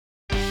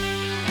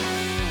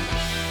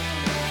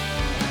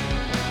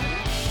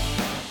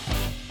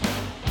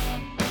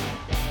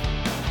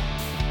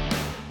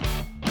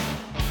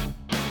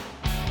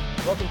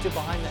to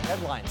Behind the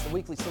Headlines, the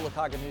weekly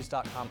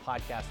SylacaugaNews.com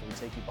podcast where we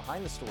take you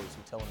behind the stories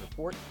we tell and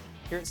report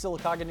here at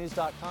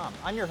SylacaugaNews.com.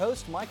 I'm your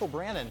host, Michael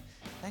Brannon.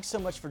 Thanks so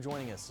much for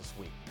joining us this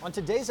week. On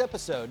today's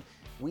episode,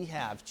 we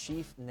have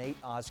Chief Nate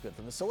Osgood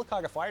from the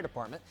Sylacauga Fire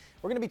Department.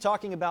 We're going to be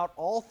talking about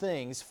all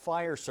things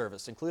fire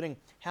service, including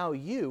how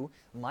you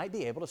might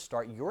be able to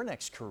start your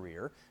next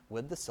career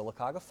with the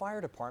Sylacauga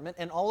Fire Department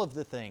and all of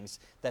the things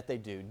that they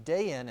do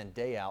day in and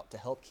day out to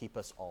help keep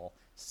us all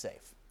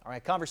safe. All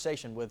right,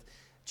 conversation with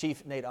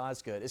Chief Nate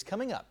Osgood is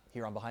coming up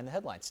here on Behind the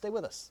Headlines. Stay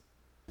with us.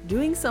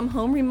 Doing some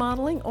home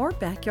remodeling or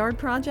backyard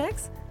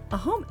projects? A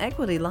home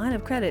equity line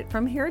of credit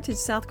from Heritage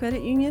South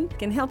Credit Union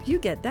can help you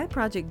get that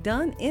project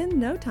done in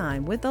no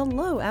time with a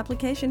low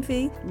application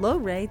fee, low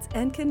rates,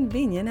 and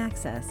convenient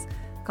access.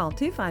 Call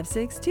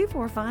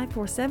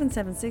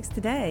 256-245-4776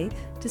 today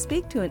to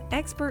speak to an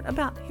expert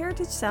about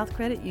Heritage South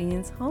Credit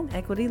Union's home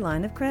equity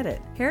line of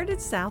credit. Heritage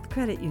South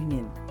Credit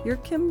Union, your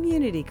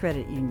community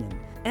credit union.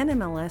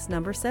 NMLS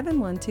number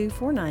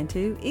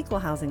 712492, equal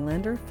housing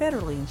lender,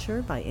 federally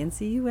insured by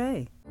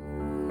NCUA.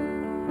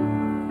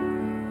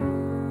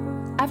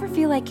 Ever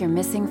feel like you're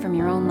missing from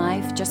your own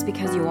life just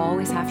because you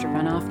always have to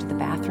run off to the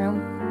bathroom?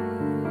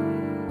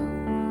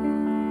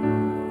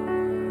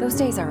 Those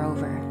days are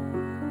over.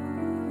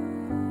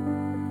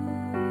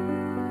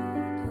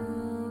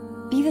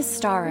 Be the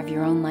star of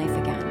your own life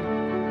again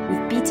with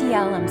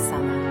BTL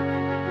Emsella.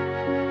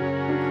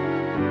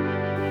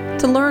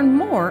 To learn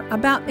more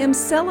about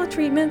Emsella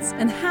treatments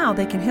and how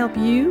they can help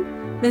you,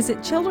 visit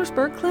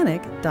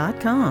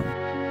childersburgclinic.com.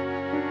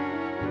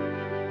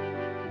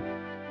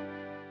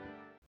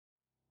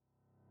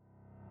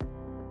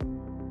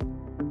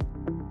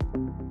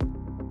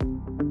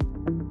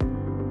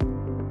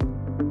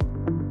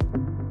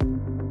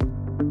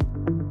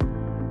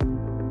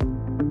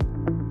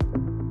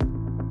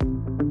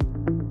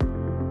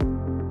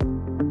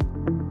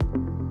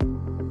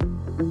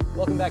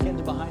 Welcome back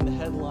into Behind the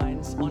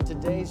Headlines. On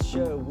today's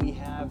show, we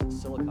have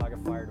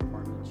Sylacauga Fire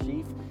Department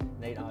Chief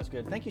Nate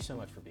Osgood. Thank you so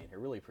much for being here.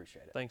 Really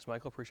appreciate it. Thanks,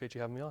 Michael. Appreciate you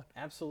having me on.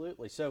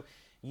 Absolutely. So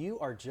you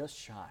are just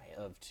shy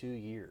of 2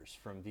 years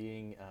from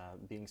being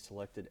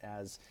selected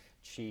as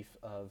Chief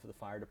of the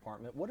Fire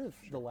Department. What have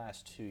the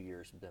last 2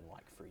 years been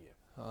like for you?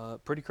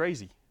 Pretty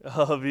crazy. I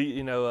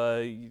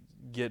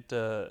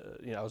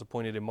was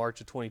appointed in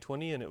March of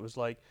 2020, and it was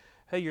like,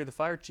 hey, you're the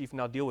fire chief,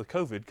 now deal with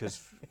COVID,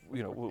 because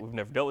we've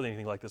never dealt with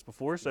anything like this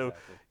before. So,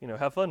 Exactly.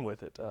 Have fun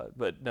with it.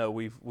 But no,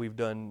 we've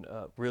done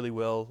really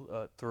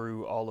well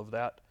through all of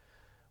that.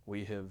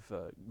 We have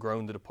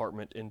grown the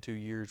department in 2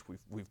 years.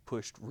 We've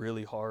pushed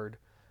really hard.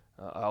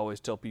 I always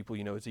tell people,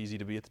 it's easy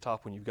to be at the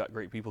top when you've got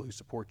great people who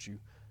support you,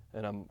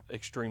 and I'm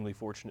extremely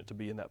fortunate to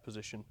be in that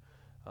position.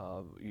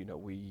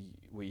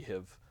 We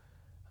have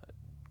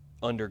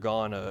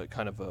undergone a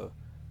kind of a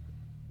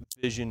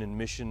vision and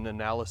mission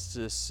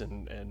analysis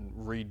and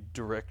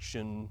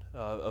redirection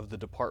of the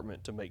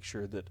department to make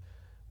sure that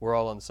we're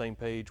all on the same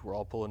page, we're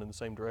all pulling in the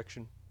same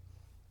direction,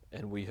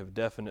 and we have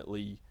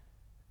definitely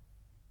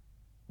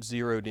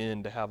zeroed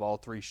in to have all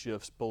three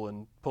shifts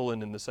pulling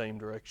in the same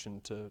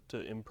direction to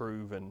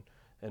improve and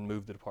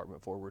move the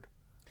department forward.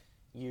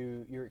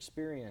 Your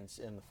experience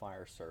in the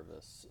fire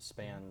service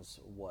spans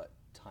what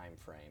time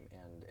frame,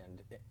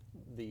 and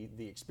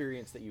the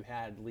experience that you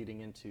had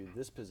leading into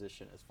this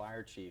position as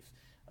fire chief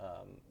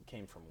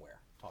came from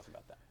where? Talk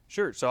about that.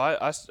 Sure. So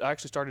I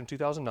actually started in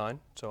 2009,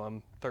 so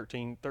I'm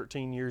 13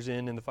 years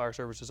in the fire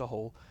service as a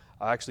whole.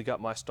 I actually got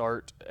my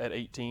start at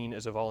 18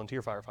 as a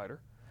volunteer firefighter,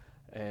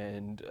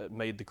 and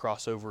made the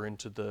crossover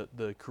into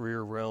the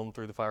career realm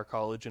through the fire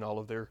college and all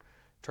of their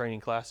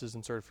training classes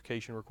and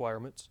certification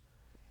requirements.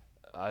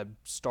 I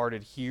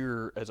started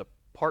here as a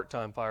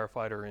part-time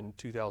firefighter in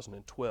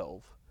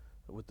 2012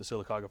 with the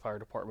Sylacauga Fire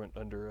Department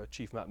under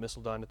Chief Matt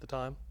Misseldine at the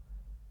time,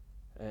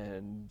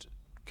 and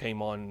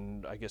came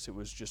on, I guess it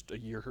was just a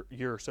year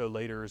or so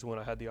later is when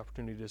I had the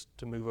opportunity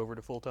to move over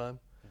to full-time,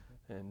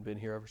 and been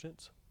here ever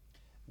since.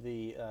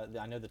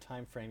 I know the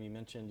time frame you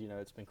mentioned,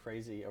 it's been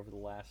crazy over the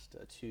last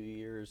 2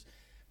 years.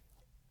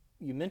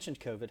 You mentioned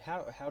COVID.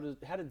 How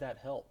did that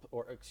help,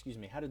 or excuse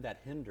me, how did that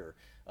hinder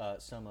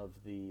some of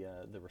the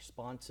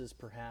responses,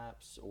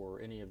 perhaps,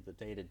 or any of the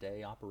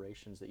day-to-day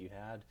operations that you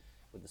had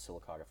with the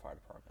Sylacauga Fire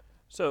Department?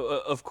 So,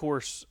 of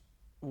course,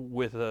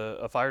 with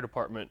a fire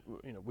department,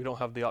 we don't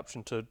have the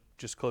option to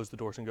just close the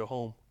doors and go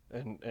home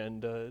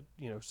and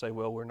say,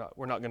 well, we're not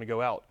going to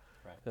go out.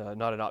 Right.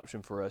 Not an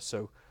option for us.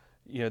 So,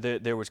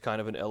 there was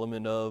kind of an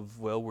element of,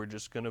 well, we're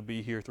just going to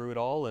be here through it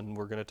all, and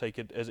we're going to take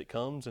it as it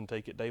comes and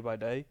take it day by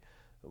day.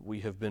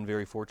 We have been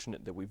very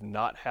fortunate that we've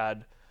not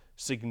had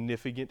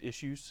significant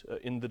issues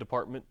in the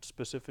department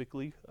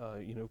specifically.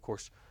 Of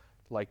course,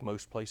 like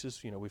most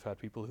places, we've had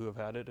people who have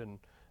had it,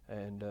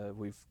 and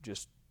we've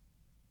just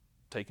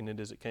taken it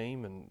as it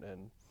came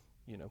and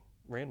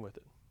ran with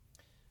it.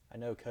 I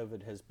know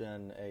COVID has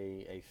been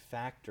a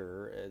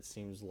factor, it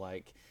seems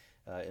like,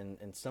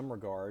 in some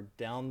regard,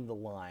 down the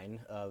line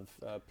of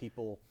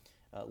people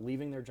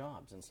leaving their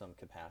jobs in some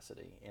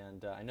capacity.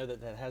 And I know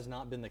that has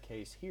not been the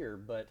case here,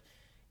 but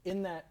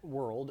in that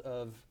world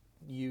of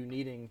you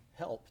needing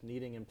help,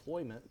 needing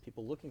employment,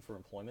 people looking for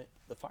employment,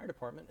 the fire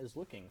department is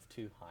looking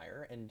to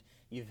hire, and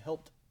you've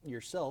helped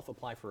yourself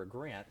apply for a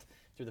grant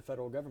through the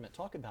federal government.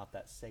 Talk about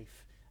that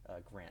SAFE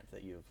grant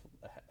that you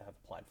have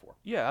applied for.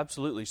 Yeah,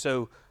 absolutely.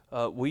 So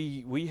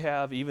we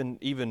have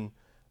even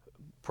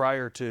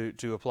prior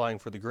to applying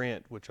for the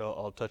grant, which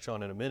I'll touch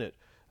on in a minute.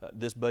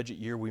 This budget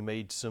year, we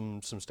made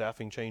some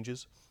staffing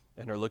changes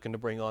and are looking to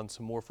bring on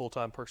some more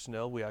full-time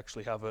personnel. We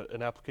actually have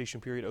an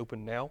application period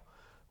open now,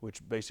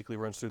 which basically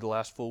runs through the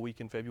last full week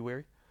in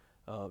February.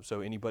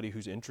 So anybody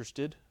who's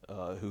interested,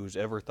 who's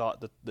ever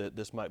thought that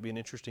this might be an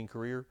interesting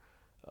career,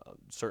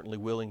 certainly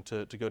willing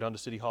to go down to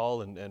City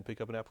Hall and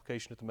pick up an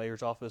application at the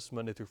mayor's office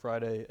Monday through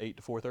Friday, 8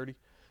 to 4:30,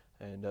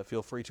 and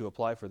feel free to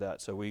apply for that.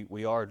 So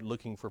we are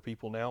looking for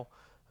people now.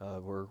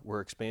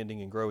 We're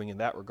expanding and growing in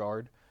that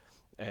regard,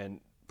 and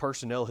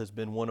personnel has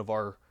been one of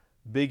our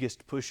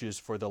biggest pushes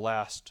for the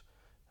last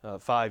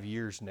 5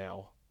 years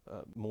now,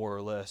 more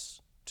or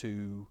less,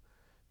 to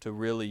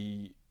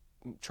really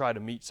try to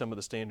meet some of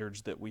the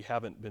standards that we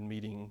haven't been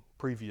meeting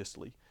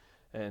previously.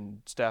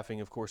 And staffing,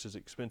 of course, is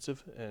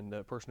expensive,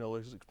 and personnel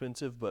is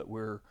expensive, but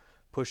we're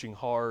pushing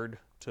hard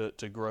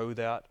to grow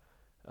that.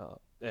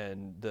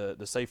 And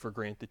the SAFER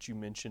grant that you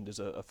mentioned is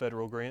a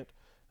federal grant.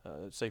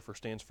 SAFER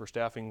stands for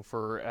Staffing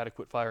for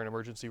Adequate Fire and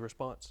Emergency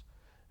Response.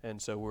 And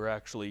so we're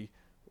actually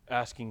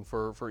asking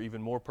for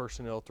even more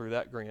personnel through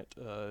that grant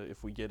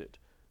if we get it,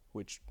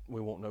 which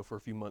we won't know for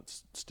a few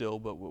months still,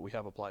 but we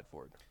have applied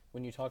for it.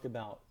 When you talk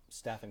about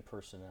staffing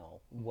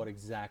personnel, what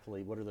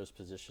are those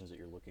positions that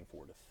you're looking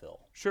for to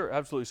fill? Sure,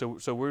 absolutely.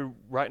 So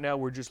right now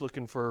we're just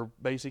looking for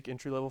basic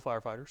entry-level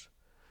firefighters.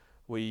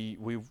 We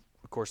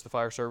of course, the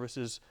fire service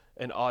is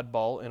an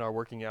oddball in our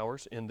working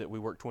hours in that we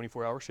work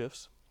 24-hour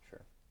shifts.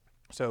 Sure.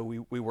 So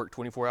we work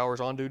 24 hours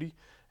on duty,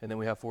 and then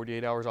we have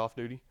 48 hours off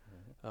duty.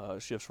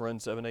 Shifts run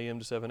 7 a.m.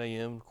 to 7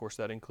 a.m. Of course,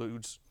 that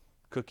includes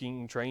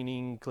cooking,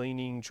 training,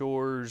 cleaning,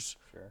 chores,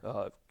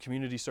 Sure.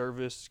 Community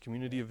service,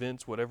 community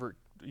events, whatever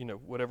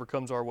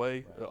comes our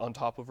way, on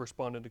top of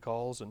responding to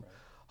calls, and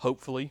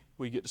hopefully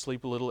we get to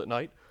sleep a little at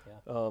night.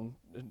 Yeah.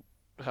 It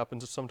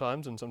happens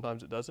sometimes, and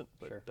sometimes it doesn't,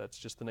 but Sure. that's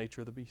just the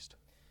nature of the beast.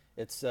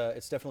 It's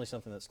definitely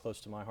something that's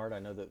close to my heart. I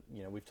know that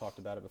we've talked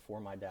about it before.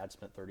 My dad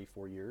spent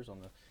 34 years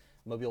on the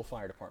Mobile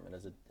Fire Department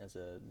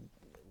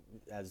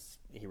as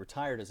he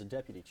retired as a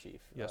deputy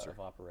chief Yes, sir. of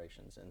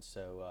operations, and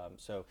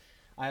so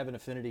I have an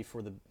affinity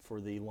for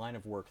the line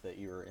of work that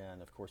you're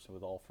in, of course,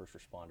 with all first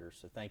responders.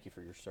 So thank you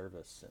for your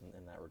service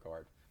in that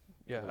regard.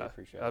 Yeah, really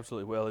appreciate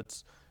absolutely. Well,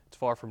 it's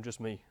far from just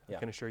me. Yeah. I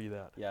can assure you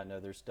that. Yeah, no,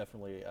 there's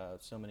definitely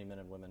so many men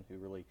and women who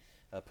really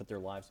put their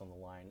lives on the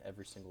line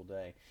every single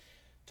day.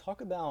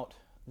 Talk about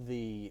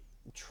the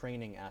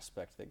training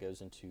aspect that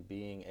goes into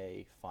being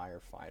a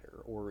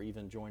firefighter or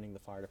even joining the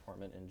fire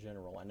department in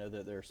general. I know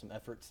that there are some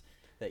efforts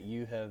that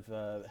you have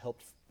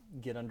helped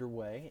get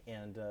underway,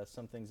 and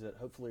some things that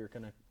hopefully are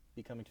going to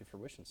be coming to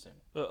fruition soon.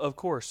 Of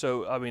course.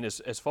 So, I mean,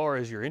 as far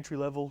as your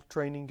entry-level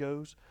training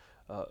goes,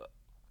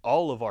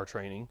 all of our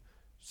training,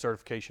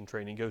 certification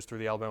training, goes through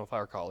the Alabama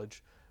Fire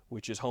College,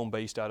 which is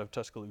home-based out of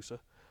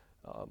Tuscaloosa.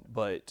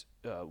 But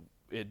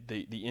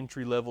the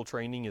entry-level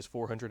training is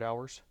 400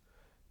 hours.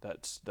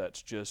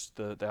 That's just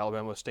the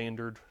Alabama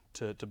standard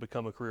to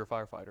become a career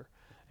firefighter.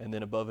 And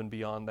then above and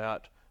beyond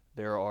that,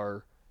 there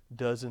are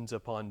dozens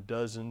upon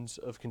dozens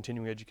of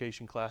continuing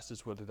education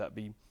classes, whether that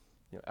be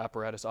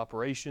apparatus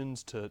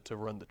operations to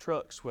run the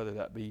trucks, whether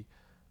that be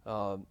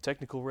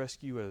technical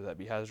rescue, whether that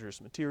be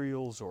hazardous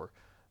materials or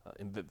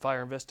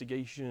fire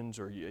investigations,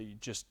 or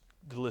just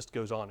the list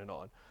goes on and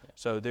on. Yeah.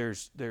 So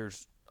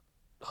there's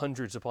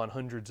hundreds upon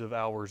hundreds of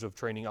hours of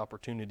training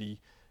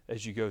opportunity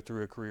as you go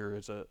through a career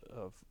as a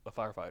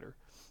firefighter.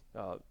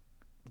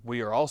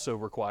 We are also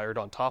required,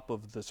 on top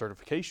of the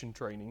certification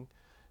training,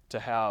 to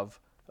have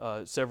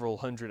several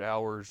hundred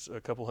hours, a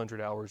couple hundred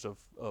hours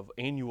of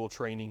annual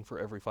training for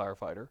every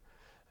firefighter.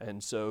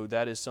 And so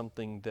that is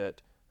something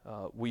that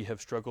we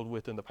have struggled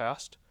with in the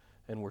past,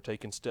 and we're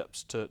taking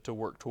steps to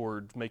work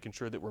toward making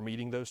sure that we're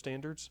meeting those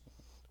standards.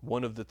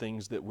 One of the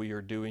things that we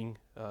are doing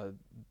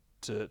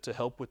to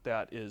help with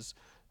that is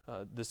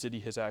the city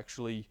has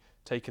actually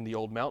taken the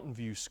old Mountain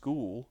View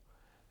School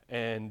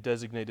and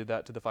designated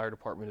that to the fire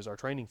department as our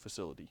training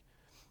facility.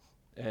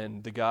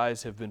 And the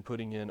guys have been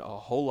putting in a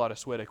whole lot of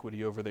sweat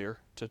equity over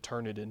there to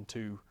turn it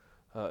into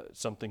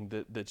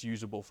something that's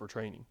usable for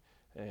training.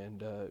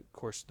 And of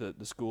course,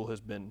 the school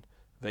has been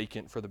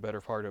vacant for the better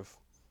part of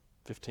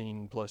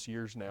 15 plus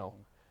years now.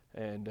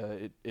 And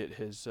it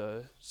has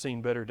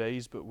seen better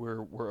days, but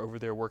we're over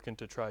there working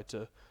to try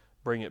to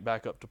bring it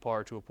back up to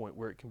par to a point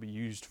where it can be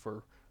used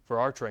for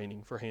our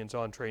training, for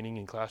hands-on training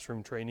and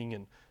classroom training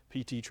and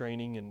PT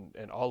training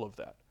and all of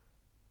that.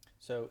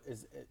 So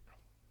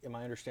am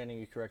I understanding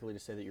you correctly to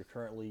say that you're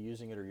currently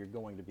using it or you're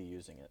going to be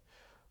using it?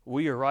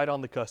 We are right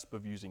on the cusp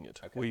of using it.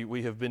 Okay.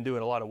 We have been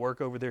doing a lot of work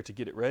over there to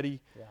get it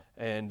ready, Yeah.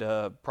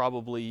 and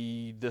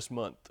probably this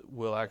month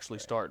we'll actually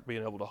start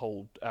being able to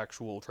hold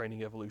actual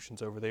training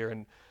evolutions over there.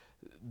 And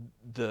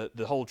the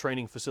whole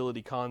training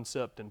facility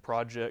concept and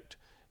project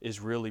is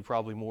really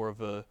probably more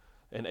of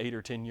an 8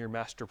 or 10 year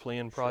master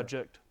plan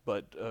project,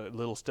 but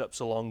little steps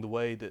along the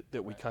way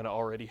that we kind of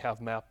already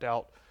have mapped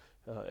out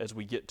as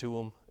we get to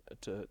them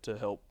to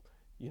help,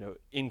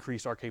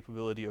 increase our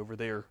capability over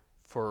there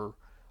for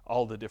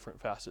all the different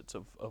facets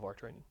of our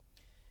training.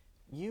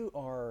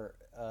 You're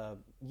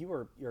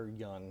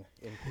young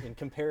in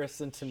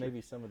comparison to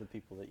maybe some of the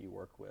people that you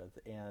work with,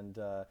 and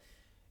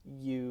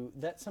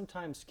that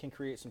sometimes can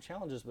create some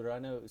challenges, but I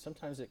know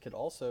sometimes it could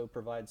also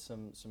provide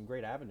some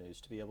great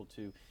avenues to be able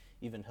to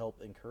even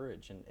help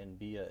encourage and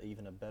be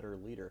even a better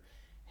leader.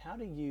 How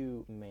do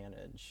you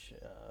manage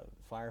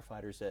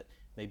firefighters that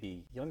may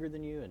be younger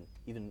than you and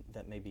even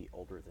that may be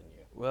older than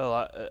you?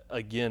 Well,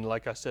 again,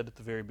 like I said at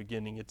the very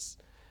beginning,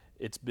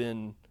 it's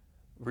been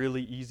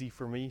really easy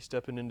for me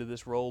stepping into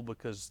this role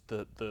because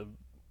the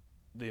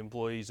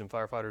employees and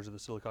firefighters of the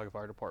Sylacauga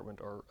Fire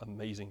Department are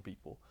amazing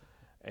people,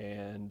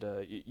 and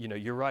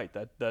you're right,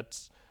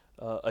 that's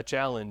a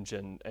challenge,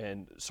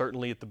 and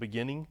certainly at the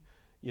beginning,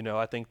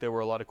 I think there were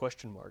a lot of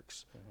question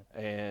marks,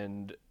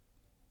 and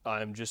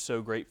I'm just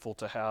so grateful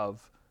to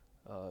have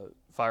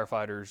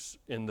firefighters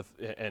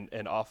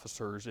and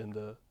officers in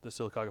the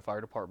Sylacauga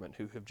Fire Department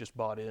who have just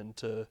bought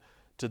into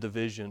the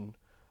vision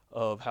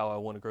of how I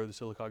want to grow the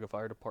Sylacauga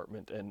Fire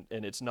Department, and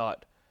it's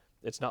not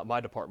my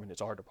department,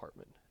 it's our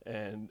department,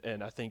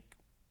 and I think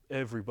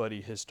everybody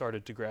has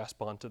started to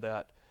grasp onto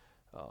that.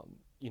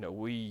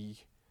 We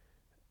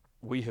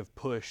have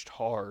pushed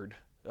hard,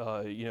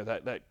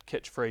 that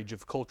catchphrase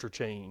of culture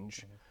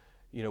change.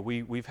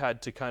 We've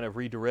had to kind of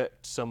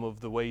redirect some of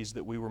the ways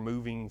that we were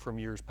moving from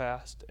years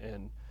past,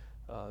 and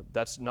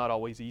that's not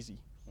always easy.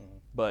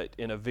 But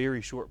in a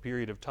very short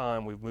period of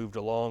time, we've moved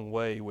a long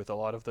way with a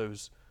lot of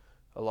those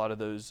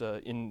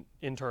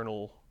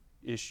internal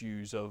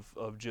issues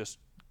of just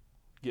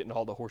getting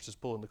all the horses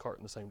pulling the cart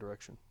in the same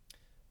direction.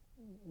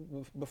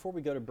 Before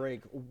we go to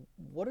break,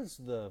 what does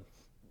the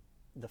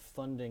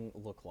funding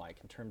look like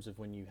in terms of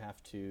when you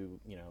have to,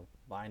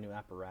 buy new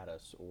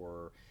apparatus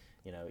or,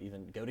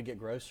 even go to get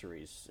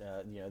groceries?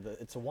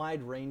 It's a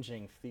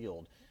wide-ranging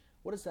field.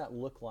 What does that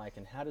look like,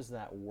 and how does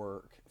that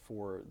work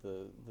for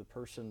the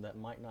person that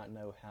might not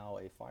know how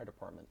a fire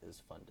department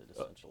is funded,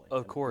 essentially?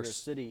 Of course. You're a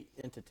city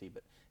entity,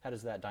 but how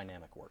does that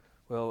dynamic work?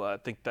 Well, I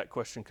think that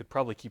question could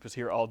probably keep us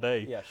here all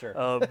day. Yeah, sure.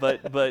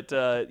 But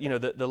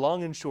the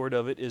long and short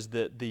of it is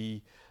that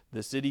the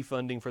city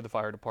funding for the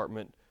fire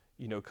department,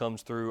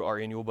 comes through our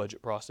annual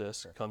budget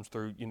process, sure. Comes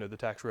through, the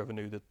tax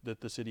revenue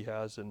that the city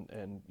has, and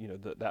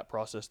that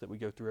process that we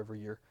go through every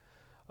year.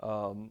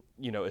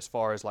 As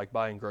far as like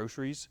buying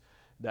groceries,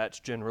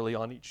 that's generally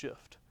on each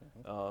shift.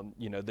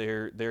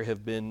 There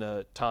have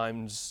been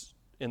times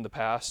in the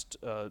past,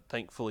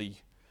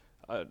 thankfully,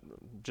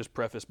 just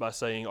preface by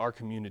saying our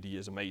community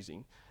is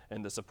amazing,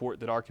 and the support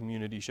that our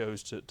community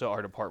shows to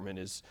our department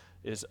is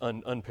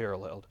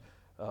unparalleled.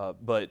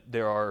 But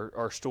there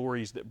are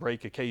stories that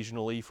break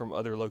occasionally from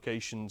other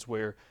locations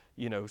where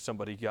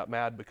somebody got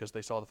mad because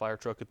they saw the fire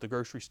truck at the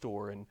grocery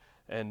store, and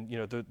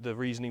the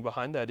reasoning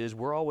behind that is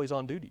we're always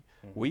on duty.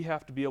 We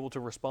have to be able to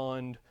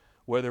respond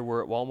whether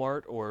we're at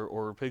Walmart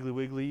or Piggly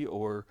Wiggly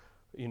or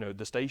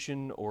the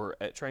station or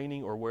at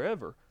training or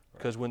wherever.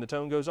 Because when the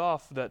tone goes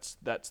off, that's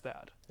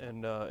that,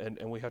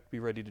 and we have to be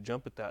ready to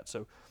jump at that.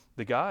 So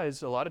the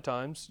guys, a lot of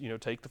times,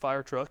 take the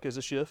fire truck as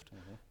a shift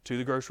to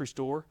the grocery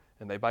store,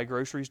 and they buy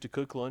groceries to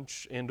cook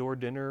lunch and/or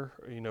dinner,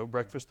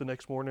 breakfast the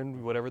next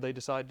morning, whatever they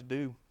decide to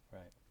do.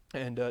 Right.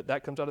 And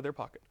that comes out of their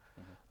pocket.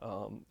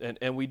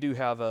 And we do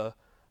have a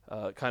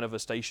kind of a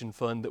station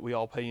fund that we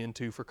all pay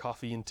into for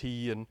coffee and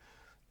tea and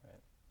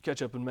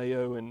ketchup and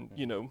mayo and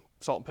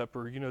salt and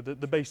pepper,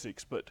 the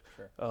basics, but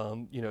sure.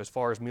 As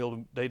far as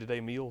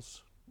day-to-day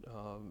meals,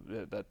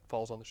 that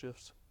falls on the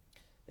shifts.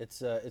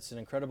 It's an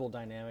incredible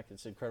dynamic.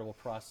 It's an incredible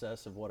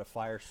process of what a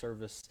fire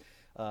service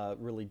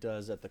really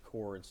does at the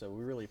core, and so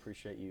we really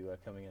appreciate you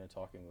coming in and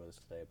talking with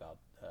us today about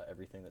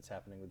everything that's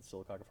happening with the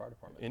Sylacauga Fire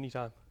Department.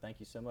 Anytime.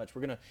 Thank you so much.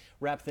 We're going to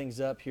wrap things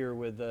up here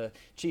with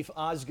Chief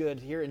Osgood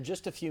here in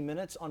just a few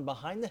minutes on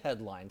Behind the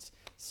Headlines.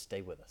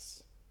 Stay with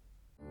us.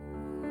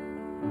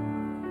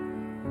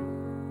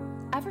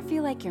 Ever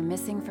feel like you're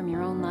missing from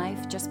your own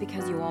life just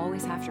because you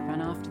always have to run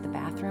off to the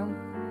bathroom?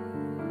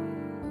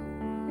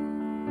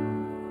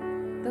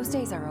 Those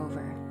days are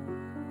over.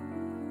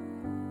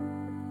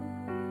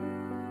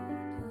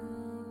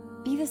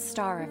 Be the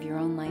star of your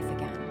own life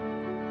again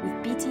with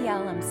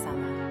BTL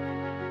Emsella.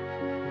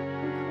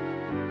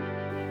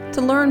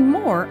 To learn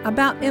more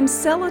about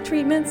Emsella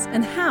treatments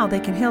and how they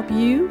can help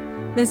you,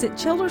 visit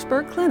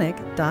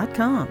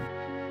ChildersburgClinic.com.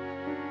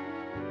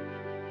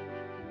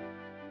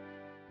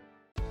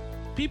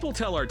 People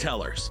tell our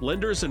tellers,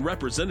 lenders, and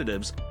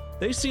representatives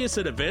they see us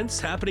at events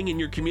happening in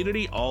your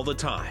community all the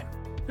time.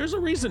 There's a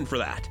reason for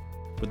that.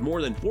 With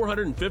more than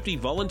 450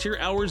 volunteer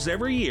hours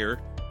every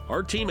year,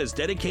 our team is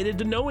dedicated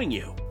to knowing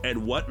you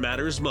and what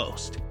matters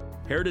most.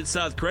 Heritage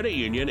South Credit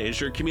Union is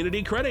your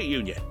community credit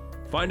union.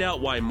 Find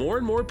out why more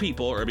and more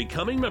people are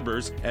becoming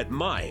members at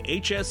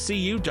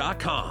myhscu.com.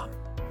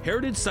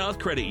 Heritage South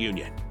Credit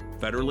Union,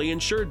 federally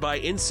insured by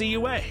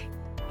NCUA,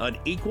 an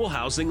equal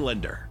housing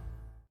lender.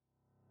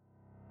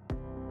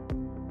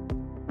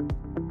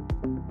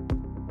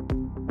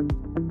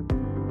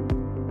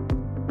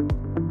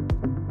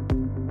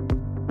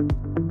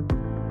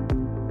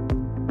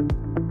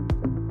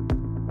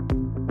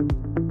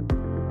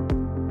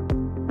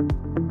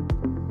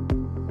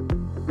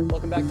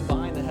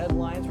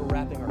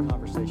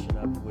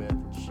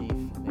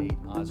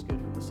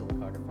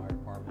 Sylacauga Fire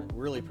Department.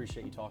 Really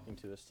appreciate you talking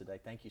to us today.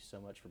 Thank you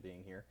so much for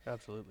being here.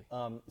 Absolutely.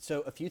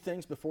 So a few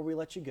things before we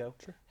let you go.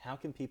 Sure. How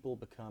can people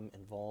become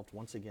involved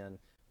once again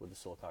with the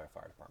Sylacauga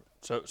Fire Department?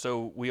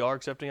 So we are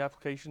accepting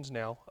applications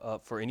now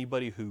for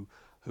anybody who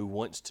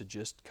wants to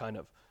just kind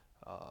of,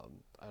 I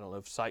don't know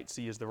if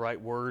sightsee is the right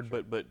word,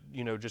 Sure. but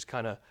just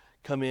kind of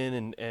come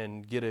in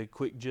and get a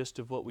quick gist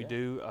of what we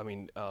do. I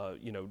mean,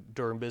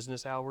 during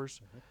business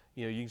hours,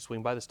 you can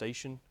swing by the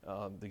station.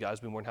 The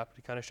guys will be more than happy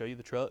to kind of show you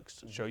the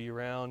trucks, show you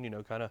around,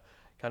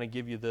 kind of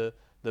give you the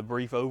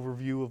brief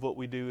overview of what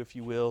we do, if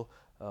you will.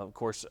 Of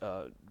course,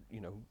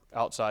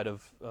 outside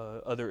of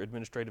other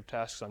administrative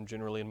tasks, I'm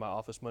generally in my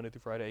office Monday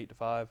through Friday, 8 to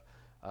 5.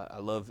 I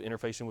love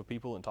interfacing with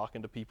people and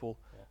talking to people.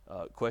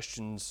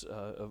 Questions,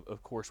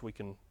 of course, we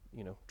can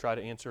try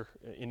to answer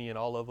any and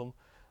all of them.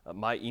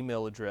 My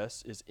email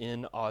address is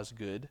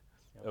nosgood,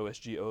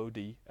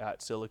 OSGOOD,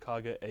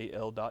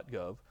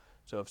 @sylacaugaal.gov.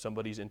 So if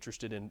somebody's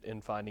interested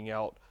in finding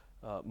out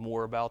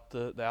more about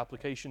the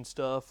application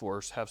stuff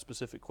or have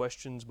specific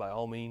questions, by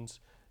all means,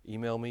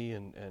 email me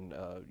and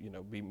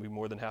be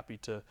more than happy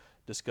to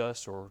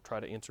discuss or try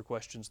to answer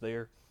questions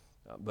there.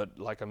 But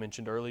like I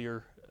mentioned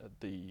earlier,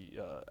 the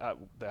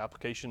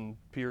application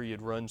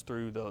period runs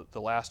through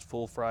the last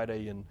full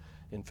Friday in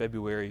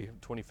February,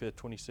 25th,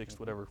 26th,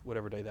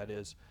 whatever day that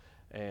is.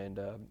 And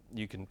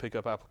you can pick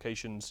up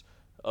applications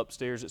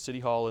upstairs at City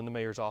Hall in the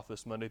mayor's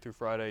office Monday through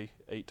Friday,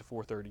 8 to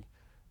 4:30.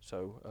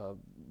 So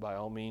by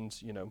all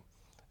means, and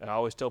I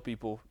always tell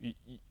people,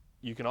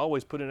 you can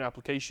always put in an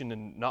application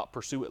and not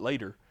pursue it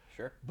later.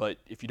 Sure. But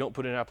if you don't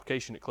put in an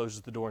application, it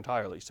closes the door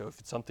entirely. So if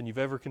it's something you've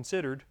ever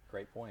considered,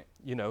 Great point.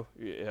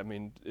 I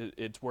mean,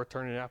 it's worth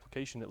turning an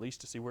application at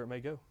least to see where it may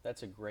go.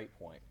 That's a great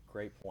point.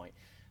 Great point.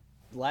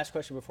 Last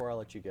question before I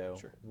let you go.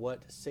 Sure.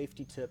 What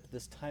safety tip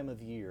this time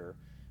of year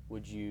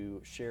would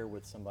you share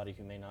with somebody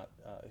who may not,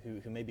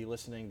 who may be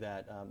listening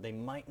that they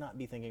might not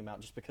be thinking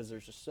about just because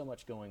there's just so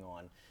much going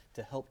on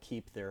to help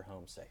keep their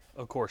home safe?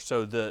 Of course.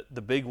 So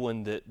the big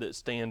one that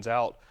stands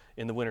out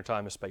in the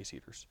wintertime is space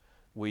heaters.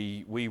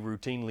 We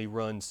routinely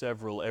run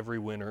several every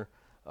winter.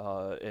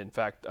 In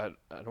fact, I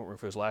don't remember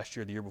if it was last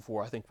year or the year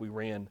before. I think we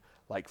ran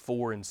like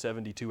 4 in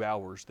 72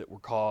 hours that were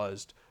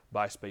caused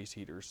by space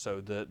heaters. So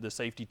the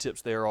safety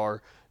tips there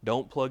are: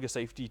 don't plug a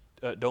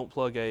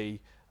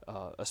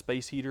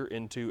space heater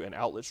into an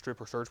outlet strip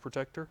or surge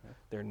protector. Okay.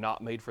 They're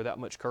not made for that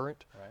much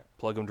current. Right.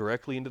 Plug them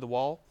directly into the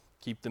wall.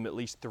 Keep them at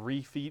least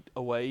 3 feet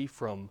away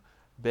from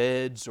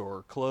beds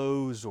or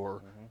clothes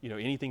or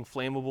anything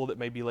flammable that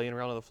may be laying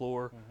around on the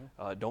floor.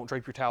 Don't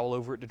drape your towel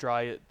over it to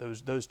dry it.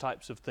 Those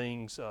types of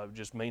things.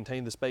 Just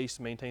maintain the space,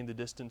 maintain the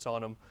distance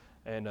on them,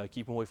 and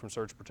keep them away from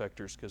surge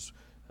protectors, because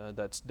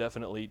that's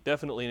definitely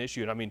an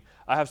issue. And I mean,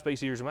 I have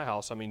space heaters in my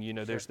house. I mean,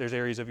 Sure. there's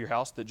areas of your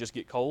house that just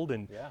get cold,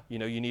 and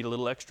you need a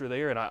little extra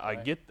there. And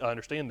I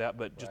understand that,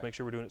 but just make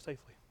sure we're doing it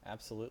safely.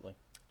 Absolutely.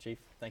 Chief,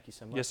 thank you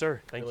so much. Yes,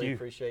 sir. Thank really you.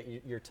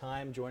 Appreciate your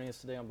time joining us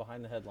today on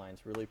Behind the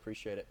Headlines. Really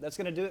appreciate it. That's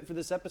going to do it for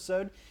this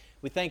episode.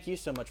 We thank you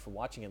so much for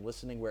watching and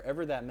listening,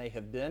 wherever that may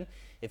have been.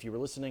 If you were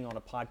listening on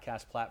a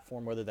podcast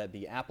platform, whether that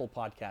be Apple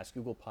Podcasts,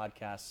 Google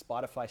Podcasts,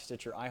 Spotify,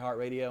 Stitcher,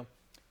 iHeartRadio,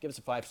 give us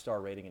a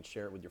 5-star rating and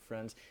share it with your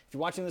friends. If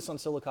you're watching this on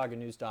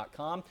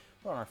SylacaugaNews.com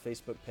or on our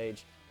Facebook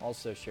page,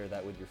 also share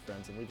that with your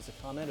friends and leave us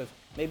a comment of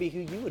maybe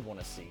who you would want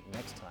to see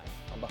next time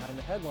on Behind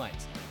the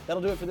Headlines.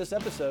 That'll do it for this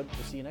episode.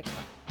 We'll see you next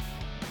time.